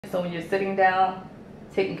So when you're sitting down,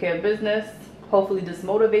 taking care of business, hopefully this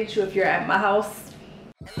motivates you if you're at my house.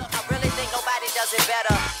 And look, I really think nobody does it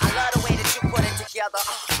better. I love the way that you put it together.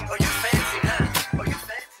 Oh, you fancy, huh? Oh, you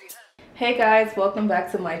fancy, huh? Hey guys, welcome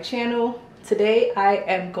back to my channel. Today I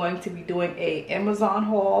am going to be doing a Amazon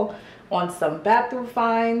haul on some bathroom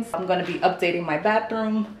finds. I'm going to be updating my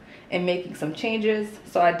bathroom and making some changes.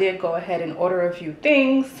 So I did go ahead and order a few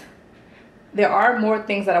things. There are more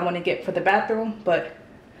things that I want to get for the bathroom, but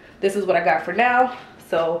this is what I got for now.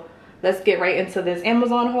 So let's get right into this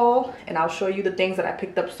Amazon haul and I'll show you the things that I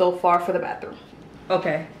picked up so far for the bathroom.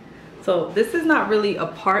 Okay, so this is not really a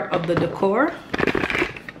part of the decor,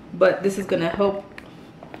 but this is gonna help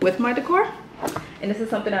with my decor. And this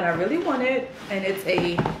is something that I really wanted, and it's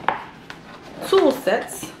a tool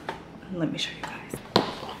set. Let me show you guys.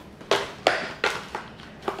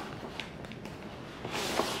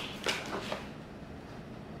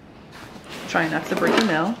 Trying not to break the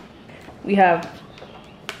nail. We have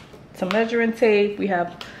some measuring tape. We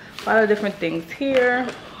have a lot of different things here.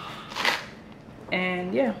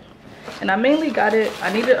 And yeah, and I mainly got it,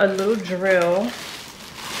 I needed a little drill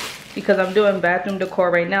because I'm doing bathroom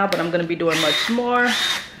decor right now, but I'm gonna be doing much more.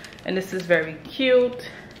 And this is very cute.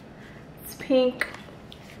 It's pink,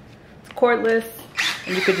 it's cordless,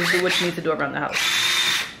 and you could just do what you need to do around the house.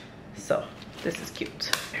 So this is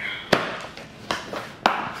cute.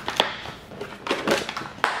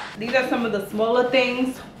 These are some of the smaller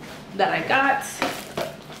things that I got.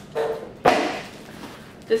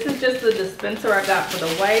 This is just the dispenser I got for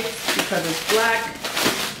the wipes because it's black.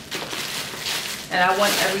 And I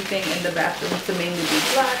want everything in the bathroom to mainly be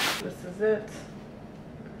black. This is it.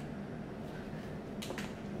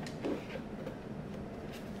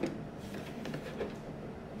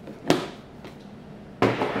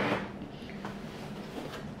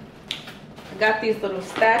 I got these little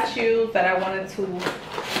statues that I wanted to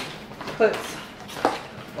put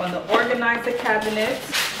on the organizer cabinet.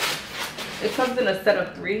 It comes in a set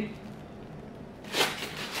of 3.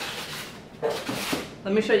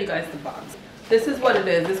 Let me show you guys the box. This is what it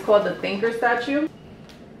is. It's called the Thinker statue.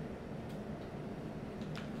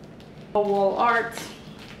 Wall art.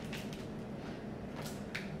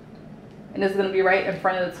 And it's going to be right in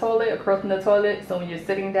front of the toilet, across from the toilet. So when you're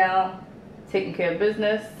sitting down, taking care of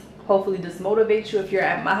business, hopefully this motivates you if you're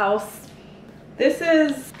at my house. This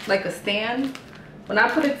is like a stand. When I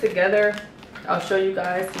put it together, I'll show you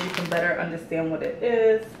guys so you can better understand what it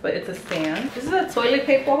is. But it's a stand. This is a toilet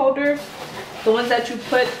paper holder. The ones that you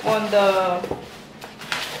put on the,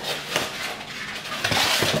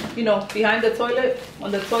 you know, behind the toilet,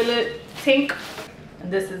 on the toilet sink.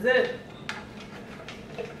 And this is it.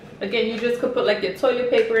 Again, you just could put like your toilet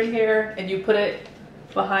paper in here and you put it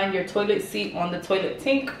behind your toilet seat on the toilet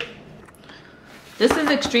sink. This is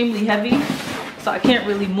extremely heavy, so I can't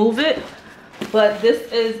really move it. But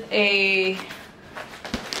this is a,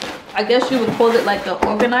 I guess you would call it like an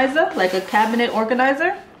organizer, like a cabinet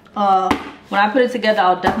organizer. When I put it together,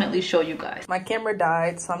 I'll definitely show you guys. My camera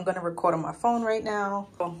died, so I'm gonna record on my phone right now.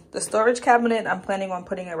 The storage cabinet, I'm planning on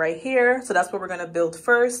putting it right here. So that's what we're gonna build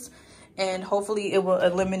first. And hopefully it will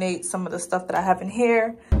eliminate some of the stuff that I have in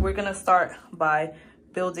here. We're gonna start by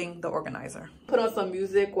building the organizer. Put on some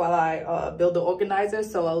music while I build the organizer,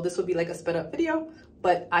 so this will be like a sped up video,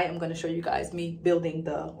 but I am going to show you guys me building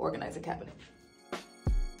the organizer cabinet.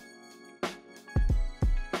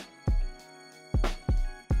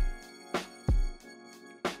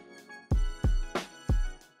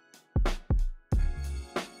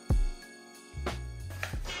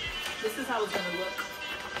 This is how it's going to look.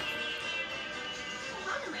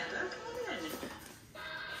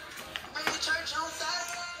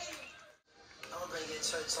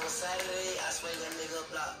 Church on Saturday, I swear that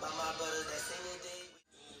nigga blocked by my brother that singing day.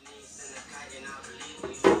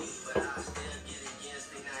 But I still get against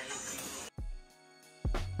it, not hit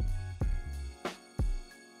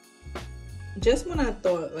you. Just when I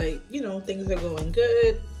thought, like, you know, things are going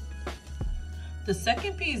good, the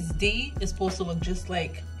second piece, D, is supposed to look just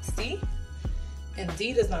like C, and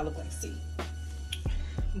D does not look like C.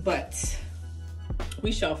 But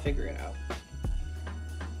we shall figure it out.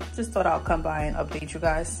 Just thought I'll come by and update you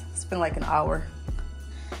guys. It's been like an hour.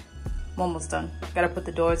 I'm almost done. Gotta put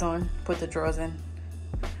the doors on, put the drawers in.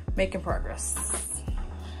 Making progress.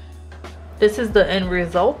 This is the end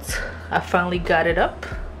result. I finally got it up.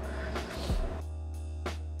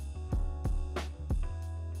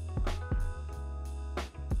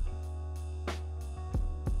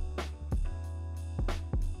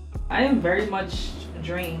 I am very much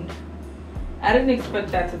drained. I didn't expect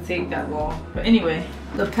that to take that long. But anyway,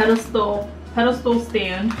 the pedestal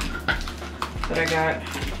stand that I got.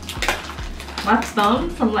 my thumb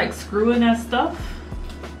from like screwing that stuff.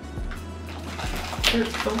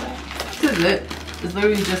 Hurts so bad. This is it. It's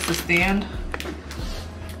literally just a stand.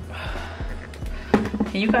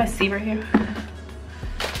 Can you guys see right here?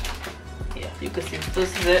 Yeah, you can see.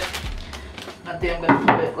 This is it. I think I'm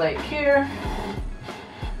gonna put it like here.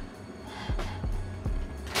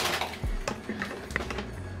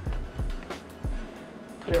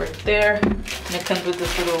 Put it right there. And it comes with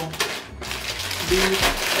this little bead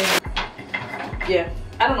thing. Yeah,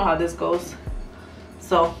 I don't know how this goes.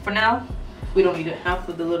 So for now, we don't need it. Half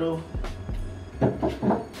of the little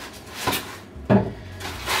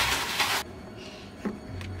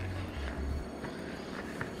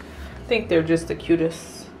I think they're just the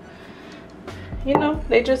cutest. You know,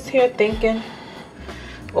 they just here thinking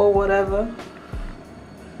or whatever.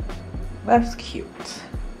 That's cute.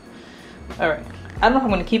 All right, I don't know if I'm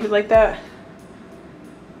gonna keep it like that,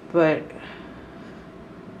 but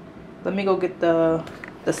let me go get the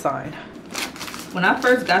sign. When I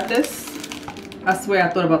first got this, I swear I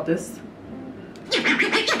thought about this.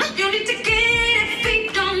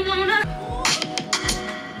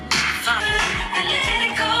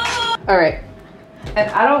 All right, and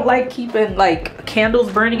I don't like keeping like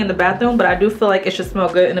candles burning in the bathroom, but I do feel like it should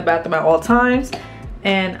smell good in the bathroom at all times.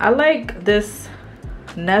 And I like this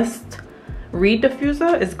Nest Reed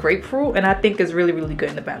diffuser. It's grapefruit, and I think it's really, really good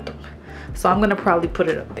in the bathroom. So I'm gonna probably put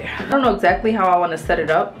it up there. I don't know exactly how I want to set it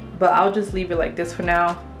up, but I'll just leave it like this for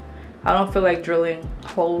now. I don't feel like drilling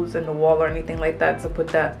holes in the wall or anything like that to put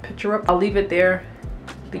that picture up. I'll leave it there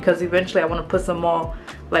because eventually I want to put some more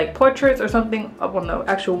like portraits or something up on the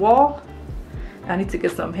actual wall. I need to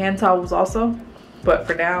get some hand towels also, but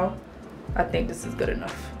for now I think this is good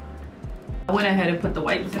enough. I went ahead and put the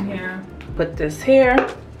wipes in here, put this here.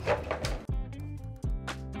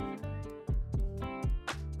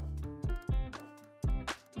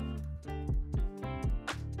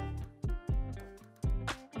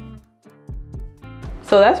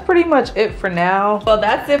 So that's pretty much it for now. Well,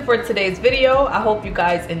 that's it for today's video. I hope you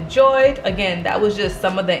guys enjoyed. Again, that was just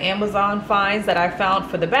some of the Amazon finds that I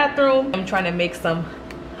found for the bathroom. I'm trying to make some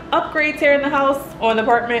upgrades here in the house or in the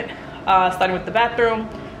apartment, starting with the bathroom.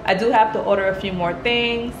 I do have to order a few more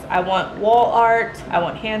things. I want wall art, I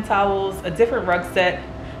want hand towels, a different rug set,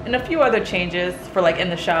 and a few other changes for like in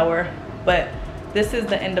the shower. But this is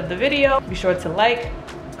the end of the video. Be sure to like,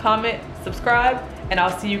 comment, subscribe, and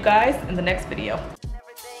I'll see you guys in the next video.